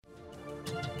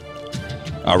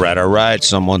All right.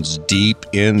 Someone's deep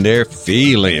in their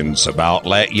feelings about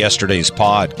yesterday's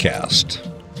podcast.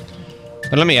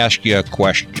 But let me ask you a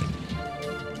question.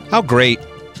 How great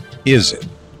is it?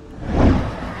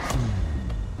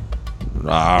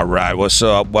 All right, what's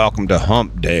up? Welcome to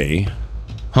Hump Day.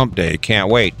 Hump Day, can't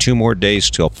wait. 2 more days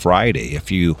till Friday.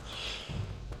 If you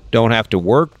don't have to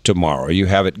work tomorrow, you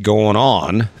have it going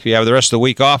on. If you have the rest of the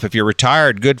week off, if you're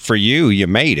retired, good for you. You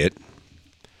made it.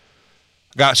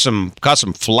 Got some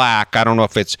flack. I don't know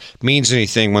if it means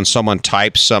anything when someone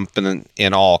types something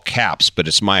in all caps, but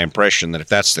it's my impression that if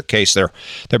that's the case, they're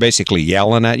basically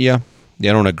yelling at you. They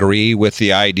don't agree with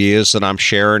the ideas that I'm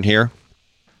sharing here.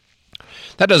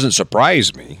 That doesn't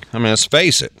surprise me. I mean, let's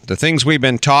face it. The things we've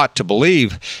been taught to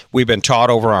believe, we've been taught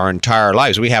over our entire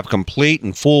lives. We have complete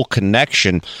and full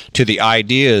connection to the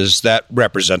ideas that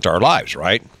represent our lives,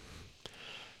 right?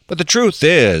 But the truth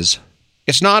is,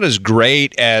 it's not as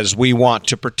great as we want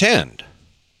to pretend.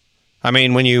 I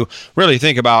mean, when you really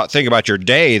think about your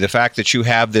day, the fact that you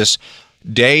have this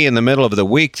day in the middle of the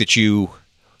week that you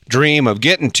dream of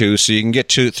getting to so you can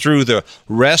get through the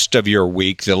rest of your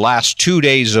week, the last 2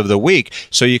 days of the week,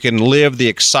 so you can live the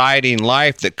exciting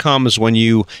life that comes when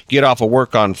you get off of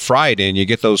work on Friday and you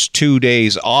get those 2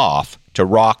 days off to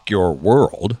rock your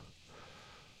world.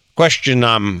 Question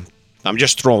I'm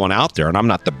just throwing out there, and I'm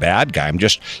not the bad guy. I'm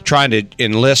just trying to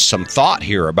enlist some thought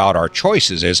here about our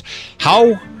choices is,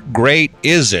 how great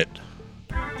is it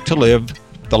to live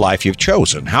the life you've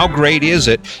chosen? How great is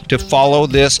it to follow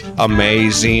this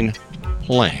amazing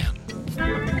plan?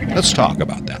 Let's talk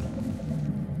about that.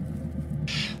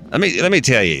 Let me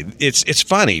tell you, it's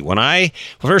funny. When I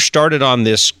first started on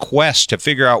this quest to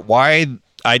figure out why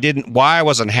I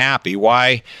wasn't happy,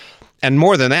 and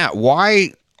more than that,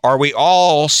 why are we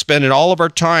all spending all of our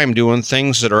time doing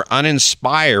things that are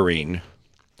uninspiring,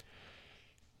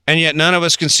 and yet none of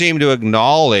us can seem to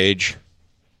acknowledge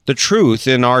the truth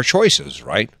in our choices,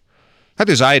 right? I have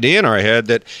this idea in our head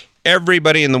that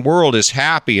everybody in the world is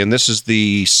happy, and this is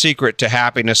the secret to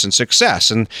happiness and success.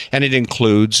 And it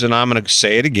includes, and I'm going to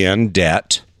say it again,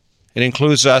 debt. It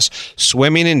includes us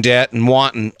swimming in debt and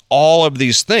wanting all of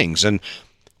these things. And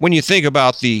when you think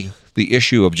about the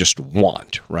issue of just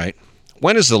want, right?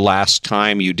 When is the last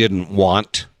time you didn't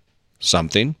want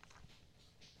something?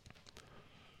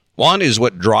 Want is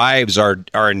what drives our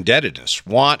indebtedness.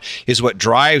 Want is what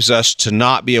drives us to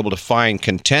not be able to find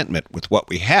contentment with what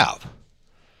we have.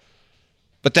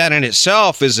 But that in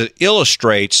itself it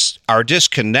illustrates our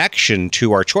disconnection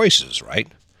to our choices, right?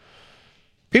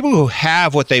 People who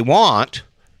have what they want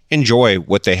enjoy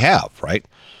what they have, right?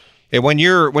 And when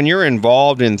you're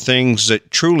involved in things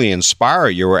that truly inspire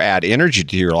you or add energy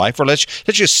to your life, or let's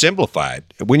just simplify it.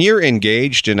 When you're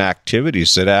engaged in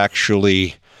activities that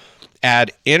actually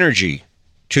add energy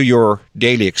to your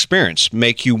daily experience,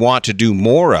 make you want to do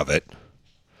more of it,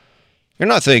 you're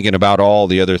not thinking about all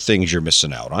the other things you're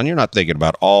missing out on. You're not thinking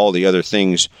about all the other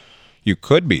things you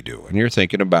could be doing. You're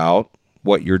thinking about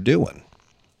what you're doing.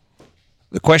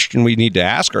 The question we need to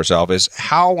ask ourselves is,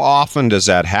 how often does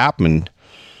that happen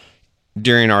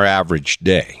during our average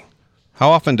day?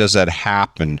 How often does that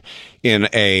happen in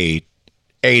a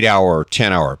 8-hour,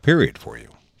 10-hour period for you?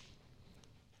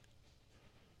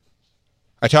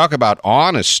 I talk about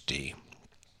honesty.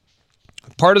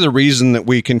 Part of the reason that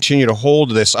we continue to hold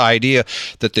this idea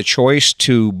that the choice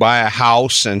to buy a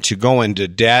house and to go into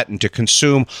debt and to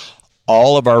consume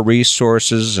all of our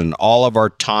resources and all of our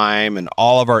time and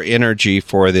all of our energy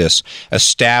for this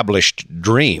established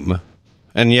dream,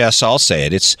 and yes, I'll say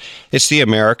it, it's the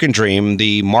American dream,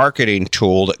 the marketing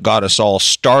tool that got us all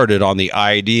started on the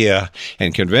idea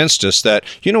and convinced us that,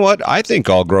 you know what, I think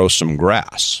I'll grow some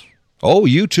grass. Oh,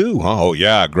 you too? Oh,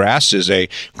 yeah, grass is a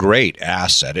great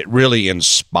asset. It really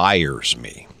inspires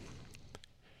me.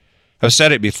 I've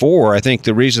said it before. I think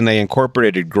the reason they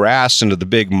incorporated grass into the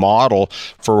big model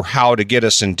for how to get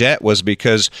us in debt was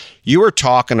because you were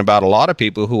talking about a lot of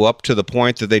people who, up to the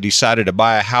point that they decided to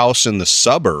buy a house in the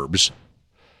suburbs,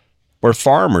 were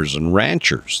farmers and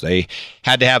ranchers. They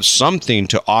had to have something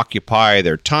to occupy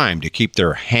their time, to keep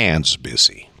their hands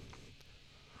busy.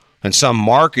 And some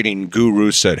marketing guru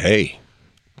said, hey,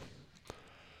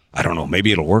 I don't know,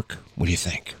 maybe it'll work. What do you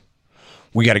think?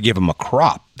 We got to give them a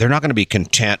crop. They're not going to be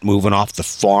content moving off the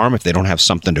farm if they don't have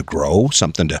something to grow,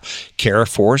 something to care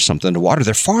for, something to water.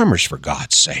 They're farmers, for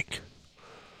God's sake.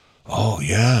 Oh,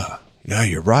 yeah. Yeah,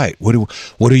 you're right. What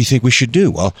do you think we should do?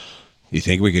 Well, you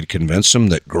think we could convince them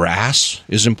that grass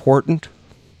is important?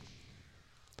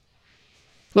 A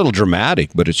little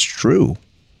dramatic, but it's true.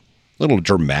 A little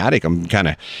dramatic. I'm kind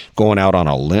of going out on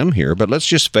a limb here, but let's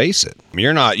just face it.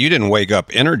 You didn't wake up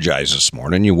energized this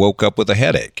morning. You woke up with a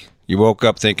headache. You woke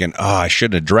up thinking, I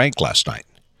shouldn't have drank last night.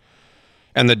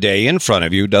 And the day in front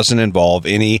of you doesn't involve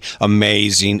any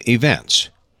amazing events.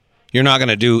 You're not going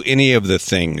to do any of the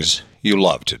things you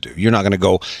love to do. You're not going to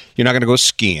go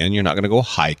skiing. You're not going to go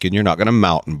hiking. You're not going to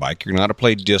mountain bike. You're not going to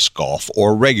play disc golf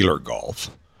or regular golf.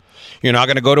 You're not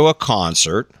going to go to a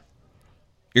concert.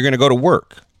 You're going to go to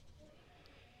work.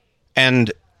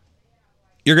 And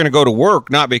you're going to go to work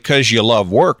not because you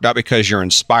love work, not because you're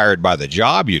inspired by the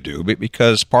job you do, but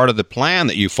because part of the plan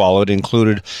that you followed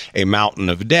included a mountain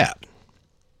of debt.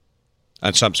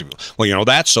 And some people, well,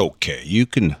 that's okay. You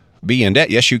can be in debt.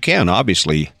 Yes, you can.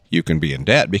 Obviously, you can be in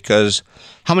debt because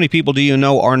how many people do you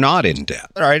know are not in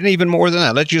debt? All right, and even more than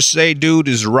that, let's just say dude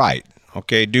is right.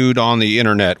 Okay, dude on the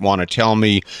internet want to tell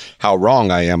me how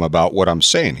wrong I am about what I'm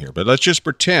saying here. But let's just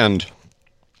pretend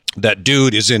that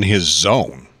dude is in his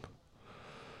zone.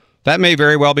 That may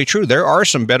very well be true. There are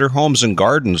some better homes and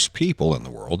gardens people in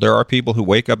the world. There are people who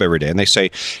wake up every day and they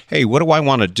say, hey, what do I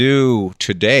want to do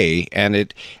today? And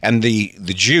the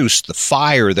juice, the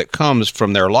fire that comes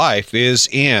from their life is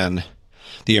in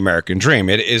the American dream.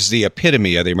 It is the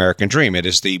epitome of the American dream. It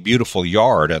is the beautiful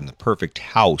yard and the perfect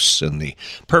house and the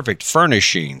perfect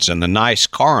furnishings and the nice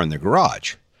car in the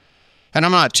garage. And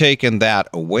I'm not taking that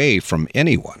away from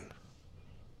anyone.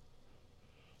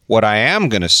 What I am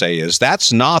going to say is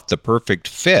that's not the perfect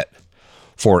fit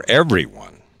for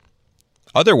everyone.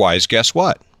 Otherwise, guess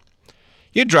what?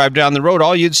 You'd drive down the road,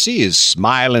 all you'd see is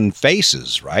smiling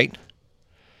faces, right?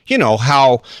 You know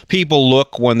how people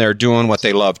look when they're doing what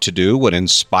they love to do, what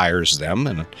inspires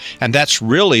them, and that's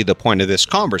really the point of this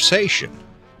conversation.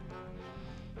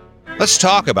 Let's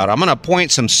talk about it. I'm going to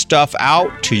point some stuff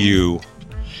out to you,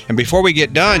 and before we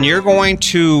get done, you're going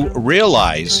to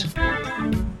realize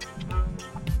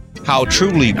how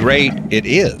truly great it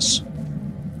is.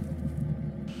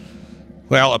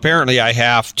 Well, apparently I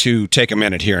have to take a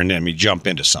minute here and let me jump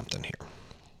into something here.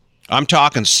 I'm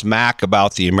talking smack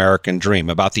about the American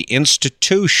dream, about the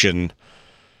institution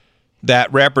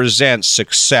that represents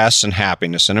success and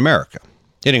happiness in America.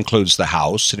 It includes the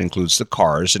house, it includes the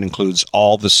cars, it includes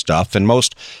all the stuff, and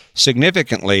most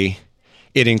significantly,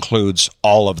 it includes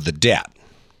all of the debt.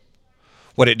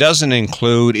 What it doesn't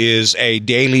include is a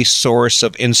daily source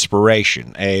of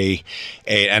inspiration,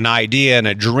 an idea and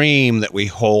a dream that we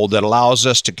hold that allows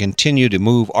us to continue to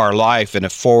move our life in a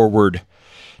forward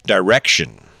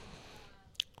direction.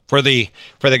 For the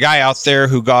guy out there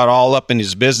who got all up in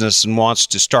his business and wants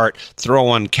to start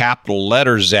throwing capital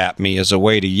letters at me as a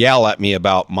way to yell at me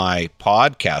about my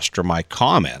podcast or my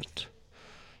comment,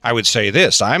 I would say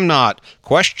this: I'm not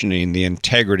questioning the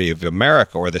integrity of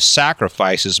America or the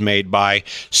sacrifices made by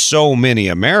so many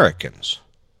Americans.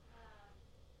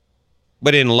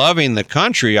 But in loving the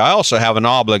country, I also have an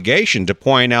obligation to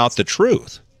point out the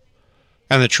truth.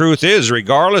 And the truth is,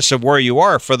 regardless of where you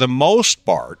are, for the most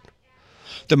part,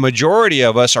 the majority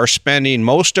of us are spending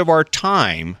most of our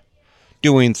time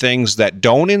doing things that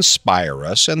don't inspire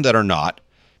us and that are not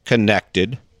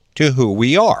connected to who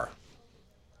we are.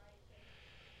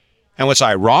 And what's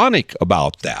ironic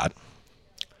about that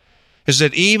is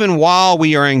that even while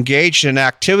we are engaged in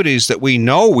activities that we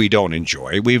know we don't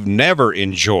enjoy, we've never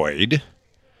enjoyed,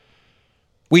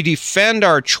 we defend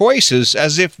our choices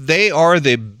as if they are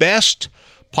the best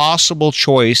possible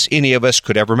choice any of us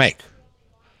could ever make.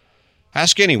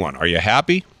 Ask anyone, are you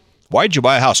happy? Why'd you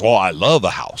buy a house? Oh, I love a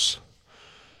house.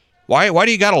 Why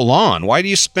do you got a lawn? Why do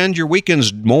you spend your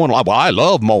weekends mowing lawn? Well, I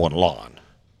love mowing lawn.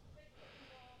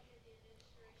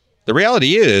 The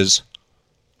reality is,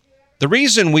 the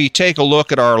reason we take a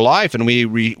look at our life and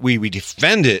we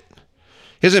defend it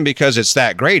isn't because it's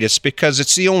that great. It's because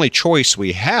it's the only choice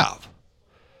we have.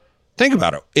 Think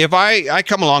about it. If I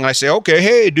come along and I say, okay,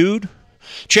 hey, dude,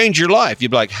 change your life.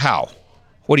 You'd be like, how?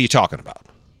 What are you talking about?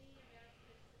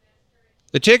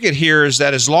 The ticket here is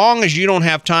that as long as you don't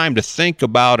have time to think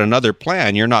about another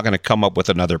plan, you're not going to come up with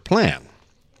another plan.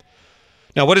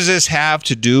 Now, what does this have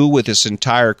to do with this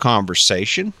entire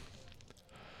conversation?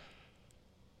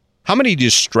 How many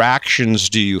distractions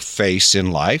do you face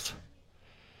in life?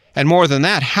 And more than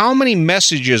that, how many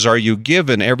messages are you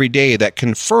given every day that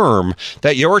confirm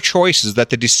that your choices, that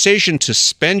the decision to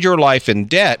spend your life in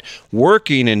debt,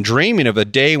 working and dreaming of a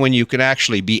day when you can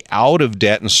actually be out of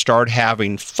debt and start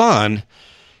having fun,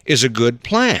 is a good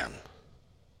plan?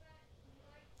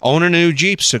 Owning a new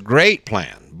Jeep's a great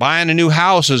plan. Buying a new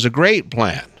house is a great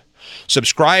plan.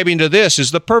 Subscribing to this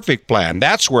is the perfect plan.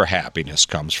 That's where happiness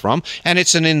comes from. And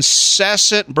it's an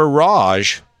incessant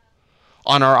barrage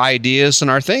on our ideas and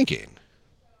our thinking.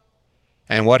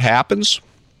 And what happens?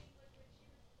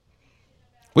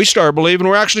 We start believing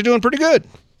we're actually doing pretty good.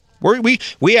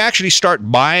 We actually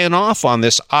start buying off on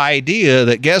this idea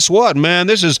that, guess what, man,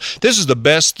 this is the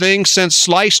best thing since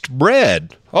sliced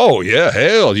bread. Oh yeah,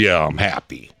 hell yeah, I'm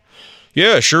happy.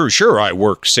 Yeah, sure, I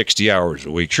work 60 hours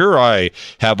a week. Sure, I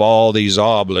have all these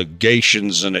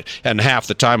obligations, and half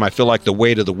the time I feel like the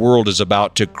weight of the world is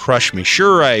about to crush me.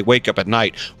 Sure, I wake up at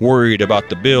night worried about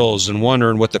the bills and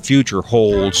wondering what the future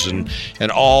holds, and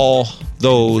all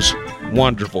those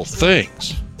wonderful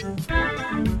things.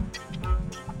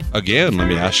 Again, let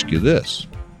me ask you this.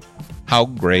 How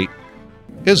great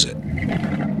is it?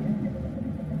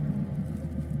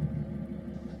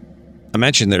 I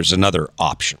mentioned there's another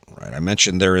option, right? I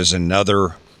mentioned there is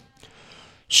another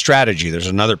strategy. There's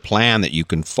another plan that you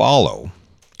can follow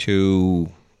to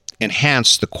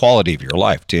enhance the quality of your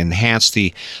life, to enhance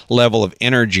the level of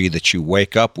energy that you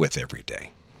wake up with every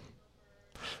day.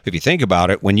 If you think about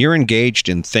it, when you're engaged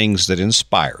in things that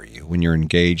inspire you, when you're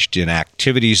engaged in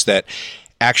activities that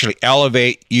actually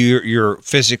elevate your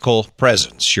physical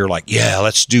presence, you're like, yeah,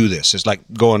 let's do this. It's like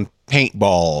going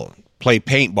play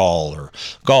paintball or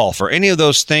golf or any of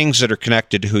those things that are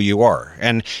connected to who you are.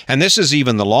 And this is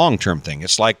even the long-term thing.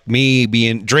 It's like me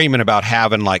dreaming about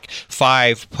having like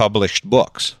 5 published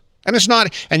books. And it's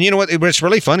not, and you know what's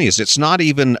really funny is it's not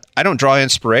even, I don't draw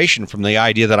inspiration from the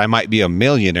idea that I might be a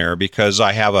millionaire because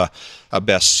I have a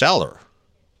bestseller.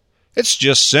 It's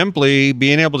just simply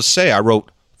being able to say I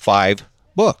wrote 5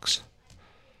 books.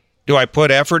 Do I put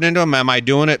effort into them? Am I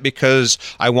doing it because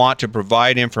I want to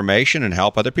provide information and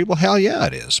help other people? Hell yeah,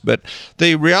 it is. But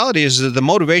the reality is that the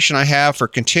motivation I have for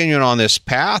continuing on this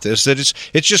path is that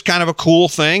it's just kind of a cool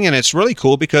thing, and it's really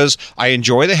cool because I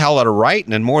enjoy the hell out of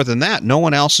writing, and more than that, no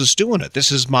one else is doing it.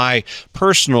 This is my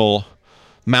personal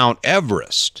Mount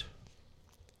Everest.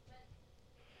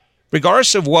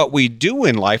 Regardless of what we do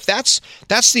in life, that's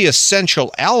the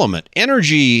essential element.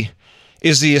 Energy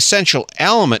is the essential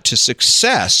element to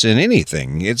success in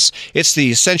anything. It's the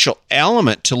essential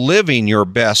element to living your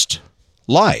best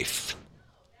life.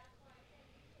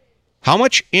 How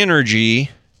much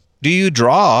energy do you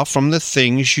draw from the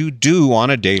things you do on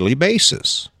a daily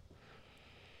basis?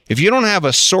 If you don't have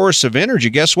a source of energy,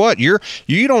 guess what? You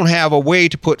don't have a way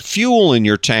to put fuel in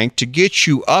your tank to get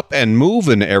you up and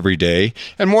moving every day.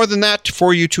 And more than that,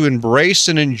 for you to embrace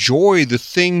and enjoy the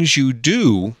things you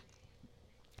do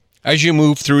as you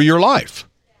move through your life.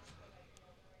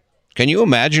 Can you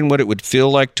imagine what it would feel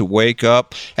like to wake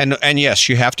up? And yes,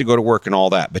 you have to go to work and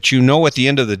all that, but you know at the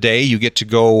end of the day, you get to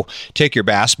go take your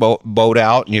bass boat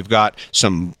out, and you've got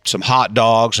some hot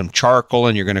dogs, some charcoal,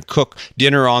 and you're going to cook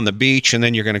dinner on the beach, and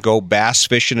then you're going to go bass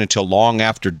fishing until long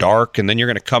after dark, and then you're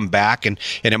going to come back, and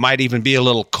it might even be a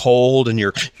little cold, and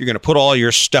you're going to put all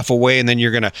your stuff away, and then you're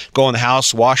going to go in the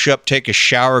house, wash up, take a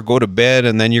shower, go to bed,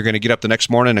 and then you're going to get up the next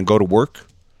morning and go to work.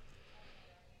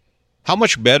 How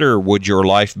much better would your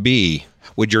life be,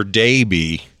 would your day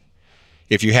be,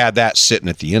 if you had that sitting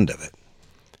at the end of it?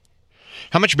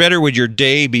 How much better would your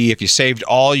day be if you saved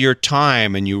all your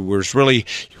time and you were really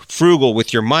frugal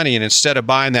with your money, and instead of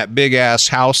buying that big-ass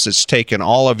house that's taken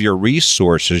all of your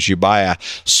resources, you buy a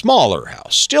smaller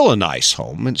house, still a nice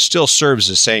home, and it still serves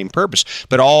the same purpose,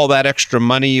 but all that extra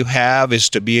money you have is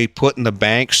to be put in the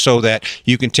bank so that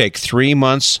you can take 3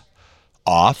 months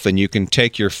off and you can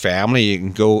take your family, you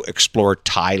can go explore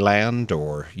Thailand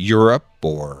or Europe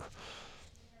or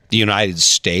the United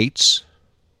States.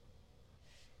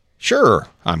 Sure,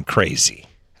 I'm crazy.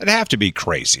 I'd have to be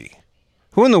crazy.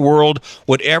 Who in the world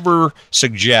would ever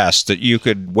suggest that you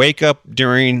could wake up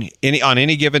on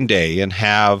any given day and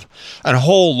have a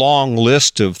whole long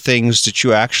list of things that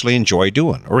you actually enjoy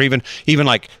doing, or even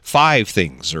like 5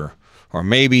 things, or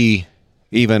maybe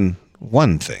even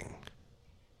 1 thing?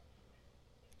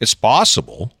 It's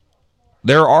possible.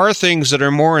 There are things that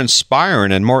are more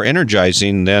inspiring and more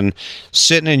energizing than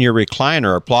sitting in your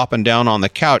recliner or plopping down on the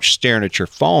couch staring at your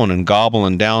phone and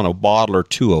gobbling down a bottle or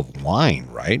 2 of wine,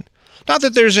 right? Not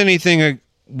that there's anything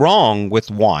wrong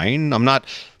with wine. I'm not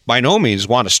by no means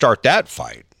want to start that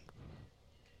fight.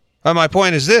 But my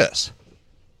point is this.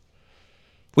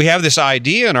 We have this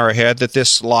idea in our head that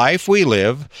this life we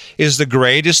live is the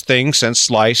greatest thing since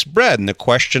sliced bread. And the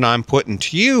question I'm putting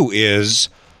to you is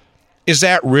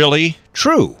that really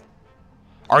true?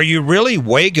 Are you really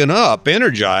waking up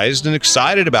energized and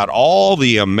excited about all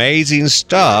the amazing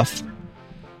stuff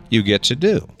you get to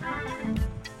do?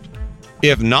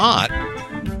 If not,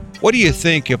 what do you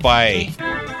think if I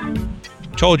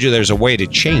told you there's a way to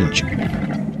change it?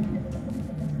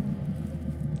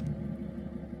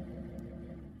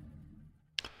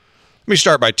 Let me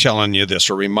start by telling you this,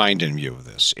 or reminding you of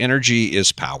this. Energy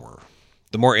is power.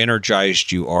 The more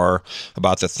energized you are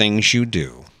about the things you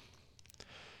do,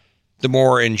 the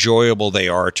more enjoyable they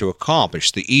are to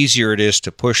accomplish, the easier it is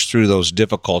to push through those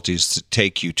difficulties to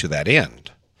take you to that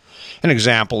end. An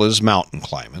example is mountain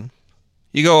climbing.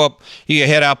 You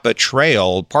head up a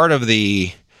trail. Part of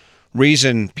the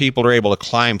reason people are able to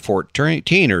climb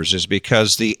 14ers is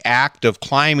because the act of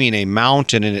climbing a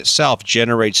mountain in itself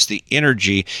generates the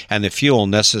energy and the fuel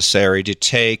necessary to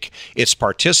take its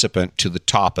participant to the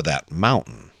top of that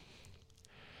mountain.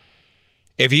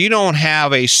 If you don't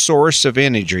have a source of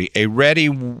energy, a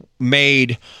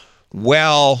ready-made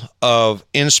well of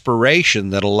inspiration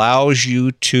that allows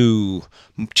you to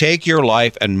take your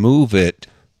life and move it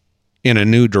in a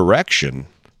new direction,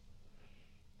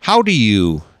 how do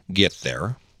you get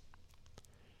there?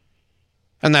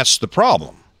 And that's the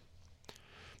problem.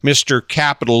 Mr.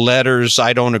 Capital Letters,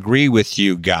 I don't agree with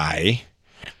you guy.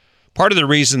 Part of the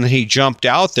reason that he jumped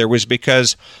out there was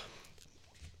because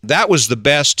that was the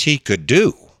best he could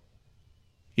do.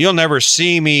 You'll never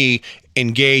see me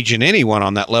engage in anyone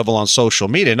on that level on social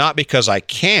media, not because I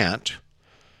can't,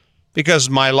 because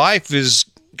my life has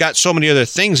got so many other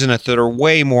things in it that are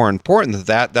way more important than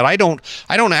that I don't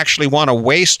actually want to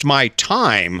waste my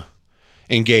time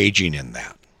engaging in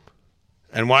that.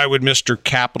 And why would Mr.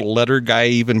 Capital Letter Guy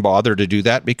even bother to do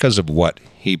that? Because of what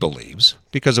he believes,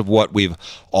 because of what we've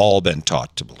all been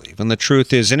taught to believe. And the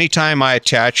truth is, anytime I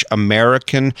attach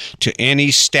American to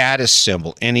any status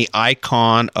symbol, any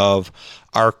icon of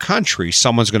our country,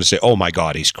 someone's going to say, oh my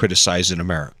God, he's criticizing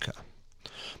America.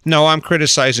 No, I'm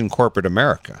criticizing corporate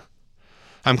America.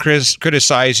 I'm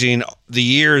criticizing the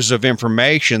years of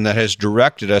information that has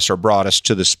directed us or brought us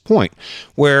to this point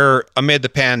where amid the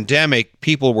pandemic,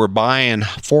 people were buying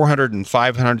 $400,000 and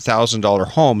 $500,000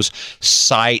 homes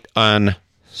sight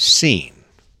unseen,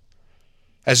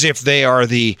 as if they are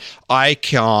the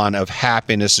icon of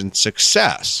happiness and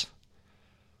success.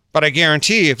 But I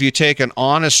guarantee if you take an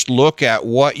honest look at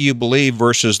what you believe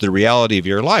versus the reality of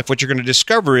your life, what you're going to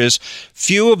discover is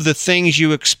few of the things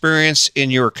you experience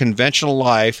in your conventional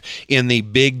life in the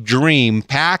big dream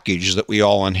package that we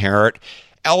all inherit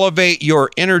elevate your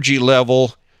energy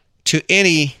level to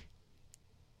any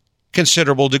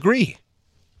considerable degree.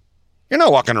 You're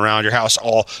not walking around your house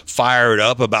all fired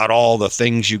up about all the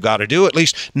things you got to do, at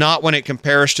least not when it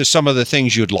compares to some of the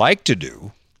things you'd like to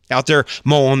do. Out there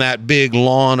mowing that big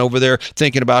lawn over there,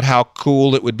 thinking about how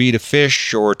cool it would be to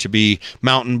fish or to be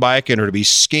mountain biking or to be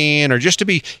skiing or just to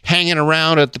be hanging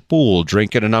around at the pool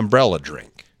drinking an umbrella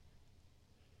drink.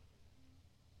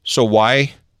 So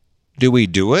why do we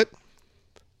do it?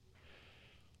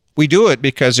 We do it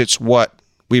because it's what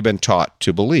we've been taught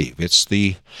to believe. It's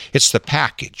the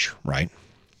package, right?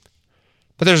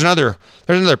 But there's another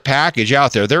package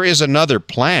out there. There is another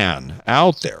plan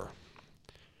out there.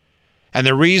 And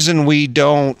the reason we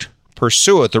don't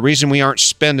pursue it, the reason we aren't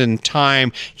spending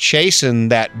time chasing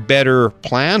that better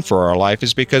plan for our life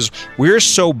is because we're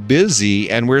so busy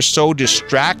and we're so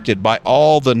distracted by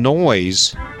all the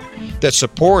noise that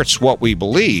supports what we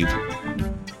believe.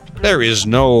 There is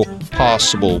no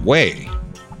possible way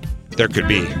there could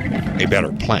be a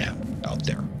better plan out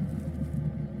there.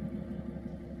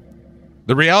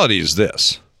 The reality is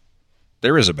this: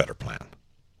 there is a better plan.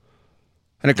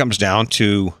 And it comes down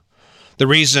to the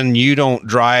reason you don't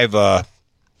drive a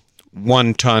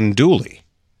 1-ton dually.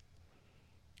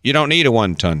 You don't need a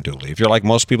 1-ton dually. If you're like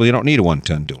most people, you don't need a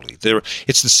 1-ton dually.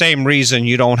 It's the same reason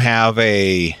you don't have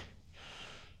a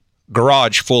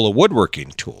garage full of woodworking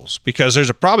tools, because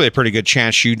there's probably a pretty good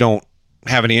chance you don't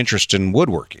have any interest in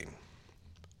woodworking.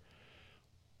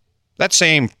 That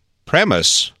same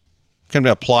premise can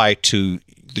apply to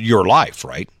your life,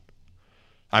 right?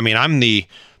 I mean, I'm the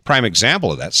prime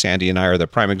example of that. Sandy and I are the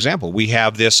prime example. We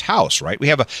have this house, right? We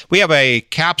have a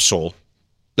capsule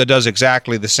that does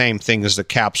exactly the same thing as the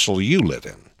capsule you live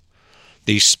in.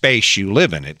 The space you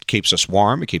live in. It keeps us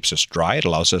warm. It keeps us dry. It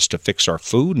allows us to fix our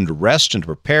food and to rest and to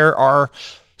prepare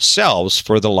ourselves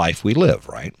for the life we live,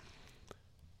 right?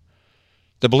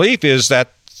 The belief is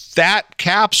that that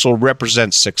capsule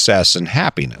represents success and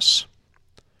happiness.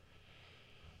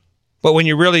 But when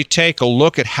you really take a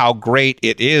look at how great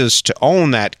it is to own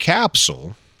that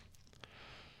capsule,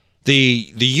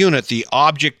 the unit, the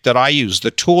object that I use,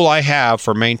 the tool I have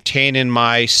for maintaining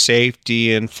my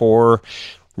safety and for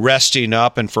resting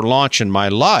up and for launching my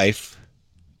life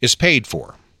is paid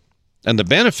for. And the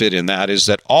benefit in that is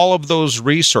that all of those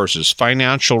resources,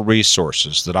 financial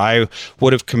resources that I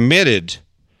would have committed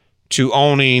to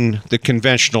owning the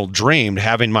conventional dream, to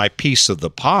having my piece of the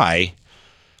pie,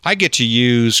 I get to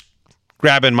use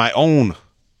grabbing my own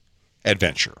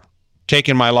adventure,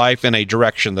 taking my life in a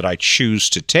direction that I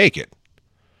choose to take it.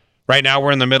 Right now,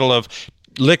 we're in the middle of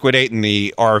liquidating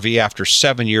the RV after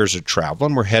 7 years of travel,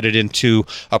 and we're headed into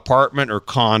apartment or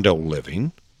condo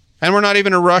living. And we're not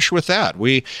even in a rush with that.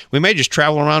 We may just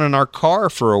travel around in our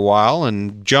car for a while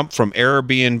and jump from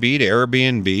Airbnb to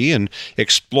Airbnb and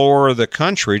explore the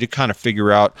country to kind of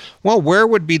figure out, well, where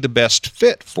would be the best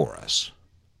fit for us?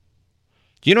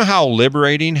 Do you know how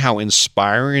liberating, how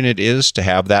inspiring it is to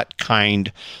have that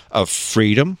kind of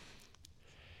freedom?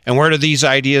 And where do these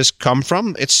ideas come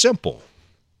from? It's simple.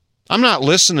 I'm not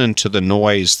listening to the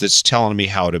noise that's telling me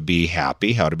how to be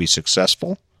happy, how to be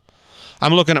successful.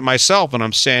 I'm looking at myself and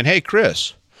I'm saying, hey,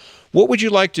 Chris, what would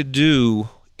you like to do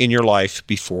in your life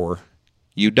before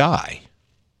you die?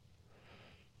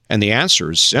 And the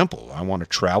answer is simple. I want to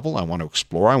travel. I want to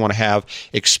explore. I want to have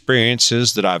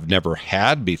experiences that I've never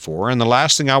had before. And the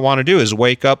last thing I want to do is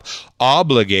wake up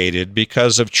obligated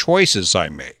because of choices I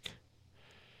make,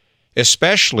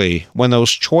 especially when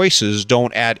those choices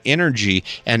don't add energy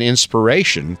and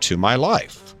inspiration to my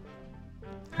life.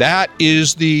 That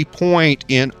is the point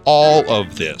in all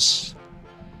of this.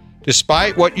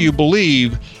 Despite what you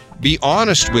believe, be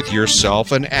honest with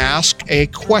yourself and ask a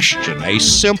question, a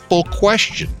simple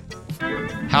question.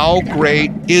 How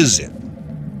great is it?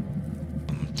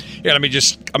 Yeah, I'm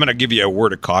going to give you a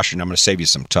word of caution. I'm going to save you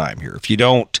some time here. If you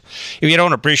don't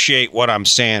appreciate what I'm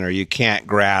saying or you can't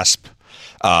grasp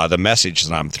the message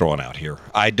that I'm throwing out here,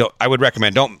 I would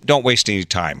recommend don't waste any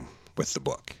time with the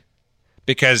book.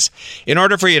 Because in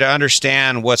order for you to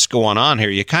understand what's going on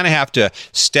here, you kind of have to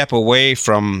step away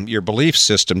from your belief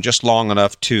system just long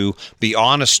enough to be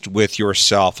honest with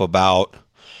yourself about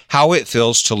how it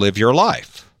feels to live your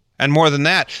life. And more than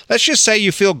that, let's just say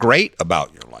you feel great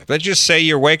about your life. Let's just say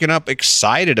you're waking up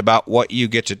excited about what you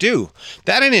get to do.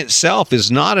 That in itself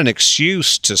is not an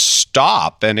excuse to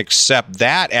stop and accept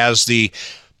that as the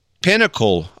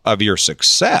pinnacle of your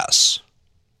success.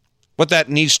 What that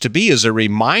needs to be is a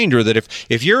reminder that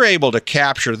if you're able to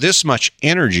capture this much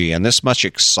energy and this much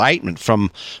excitement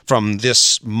from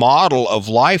this model of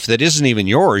life that isn't even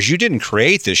yours, you didn't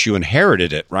create this, you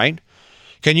inherited it, right?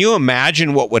 Can you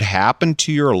imagine what would happen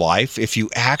to your life if you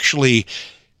actually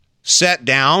sat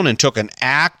down and took an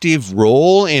active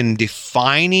role in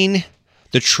defining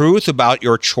the truth about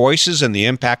your choices and the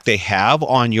impact they have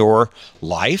on your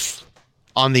life?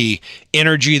 On the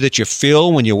energy that you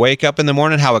feel when you wake up in the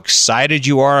morning, how excited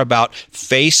you are about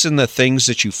facing the things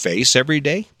that you face every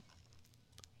day?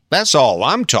 That's all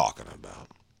I'm talking about.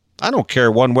 I don't care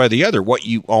one way or the other what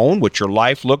you own, what your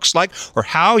life looks like, or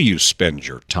how you spend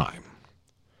your time.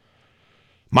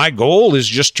 My goal is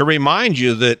just to remind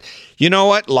you that, you know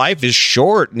what, life is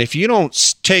short, and if you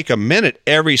don't take a minute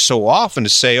every so often to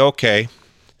say, okay,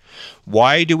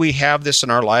 why do we have this in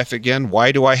our life again?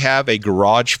 Why do I have a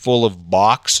garage full of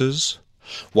boxes?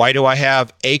 Why do I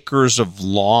have acres of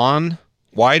lawn?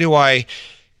 Why do I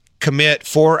commit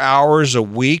 4 hours a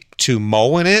week to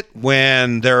mowing it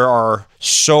when there are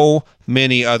so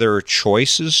many other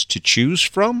choices to choose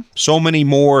from? So many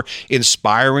more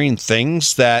inspiring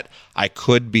things that I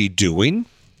could be doing?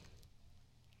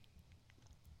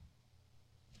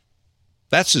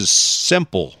 That's as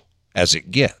simple as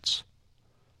it gets.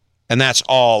 And that's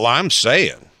all I'm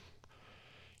saying.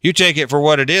 You take it for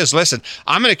what it is. Listen,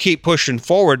 I'm going to keep pushing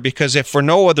forward because if for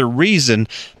no other reason,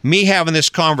 me having this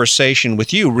conversation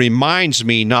with you reminds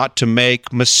me not to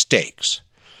make mistakes.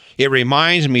 It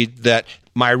reminds me that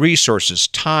my resources,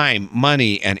 time,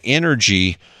 money, and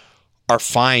energy are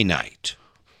finite.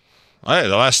 The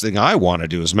last thing I want to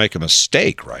do is make a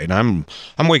mistake, right? I'm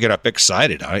waking up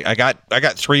excited. I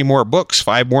got 3 more books,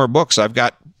 5 more books. I've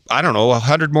got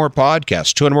 100 more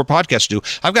podcasts, 200 more podcasts to do.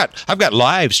 I've got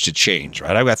lives to change,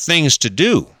 right? I've got things to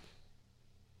do.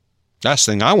 Last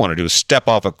thing I want to do is step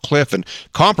off a cliff and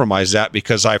compromise that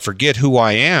because I forget who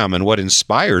I am and what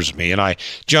inspires me, and I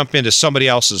jump into somebody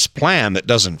else's plan that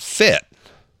doesn't fit.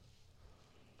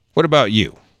 What about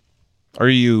you?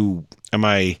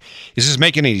 Is this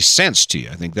making any sense to you?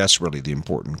 I think that's really the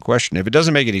important question. If it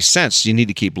doesn't make any sense, you need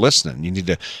to keep listening. You need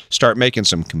to start making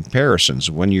some comparisons.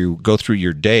 When you go through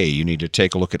your day, you need to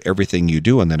take a look at everything you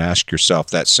do and then ask yourself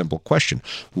that simple question.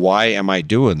 Why am I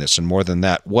doing this? And more than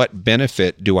that, what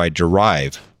benefit do I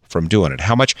derive from doing it?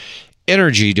 How much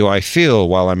energy do I feel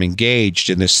while I'm engaged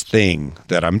in this thing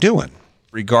that I'm doing?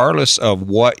 Regardless of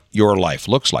what your life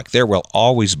looks like, there will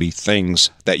always be things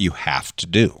that you have to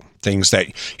do. Things that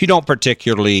you don't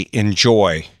particularly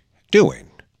enjoy doing.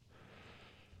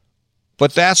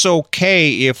 But that's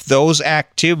okay if those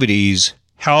activities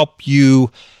help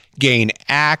you gain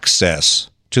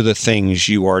access to the things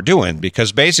you are doing,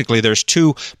 because basically there's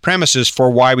two premises for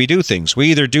why we do things. We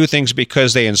either do things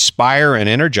because they inspire and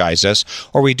energize us,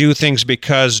 or we do things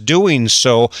because doing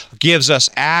so gives us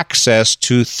access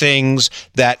to things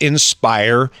that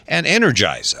inspire and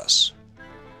energize us.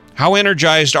 How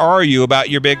energized are you about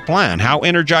your big plan? How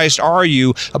energized are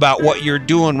you about what you're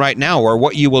doing right now, or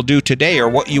what you will do today, or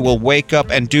what you will wake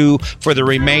up and do for the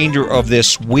remainder of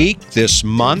this week, this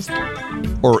month,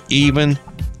 or even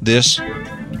this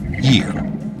year?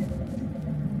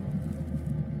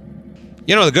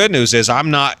 You know, the good news is I'm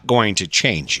not going to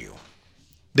change you.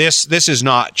 This is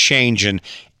not changing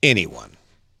anyone.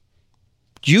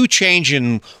 You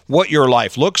changing what your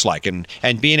life looks like and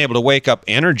being able to wake up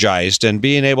energized and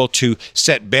being able to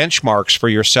set benchmarks for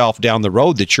yourself down the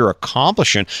road that you're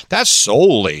accomplishing, that's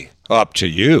solely up to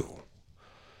you.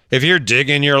 If you're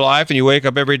digging your life and you wake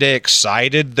up every day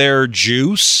excited, their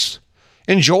juice,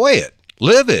 enjoy it,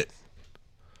 live it.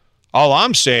 All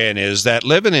I'm saying is that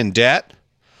living in debt,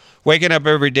 waking up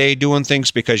every day doing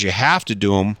things because you have to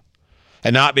do them,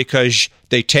 and not because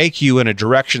they take you in a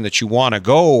direction that you want to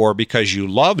go or because you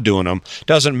love doing them,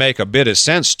 doesn't make a bit of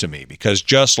sense to me, because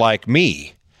just like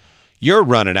me, you're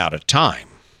running out of time.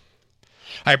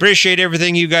 I appreciate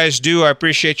everything you guys do. I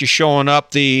appreciate you showing up.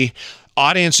 The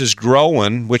audience is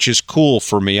growing, which is cool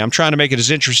for me. I'm trying to make it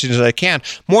as interesting as I can.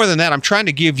 More than that, I'm trying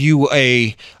to give you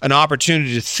an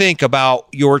opportunity to think about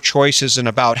your choices and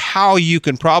about how you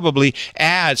can probably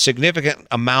add significant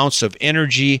amounts of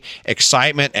energy,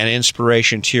 excitement, and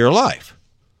inspiration to your life.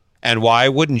 And why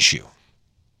wouldn't you?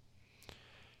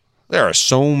 There are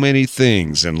so many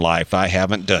things in life I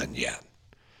haven't done yet.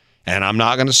 And I'm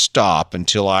not going to stop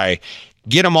until I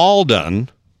get them all done,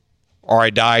 or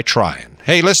I die trying.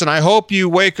 Hey, listen, I hope you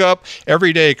wake up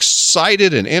every day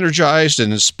excited and energized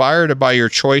and inspired by your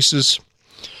choices.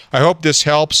 I hope this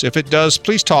helps. If it does,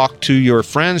 please talk to your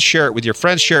friends, share it with your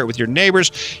friends, share it with your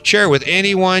neighbors, share it with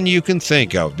anyone you can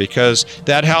think of, because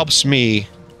that helps me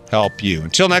help you.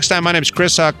 Until next time, my name is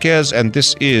Chris Jaquez, and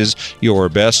this is Your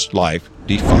Best Life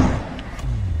Defined.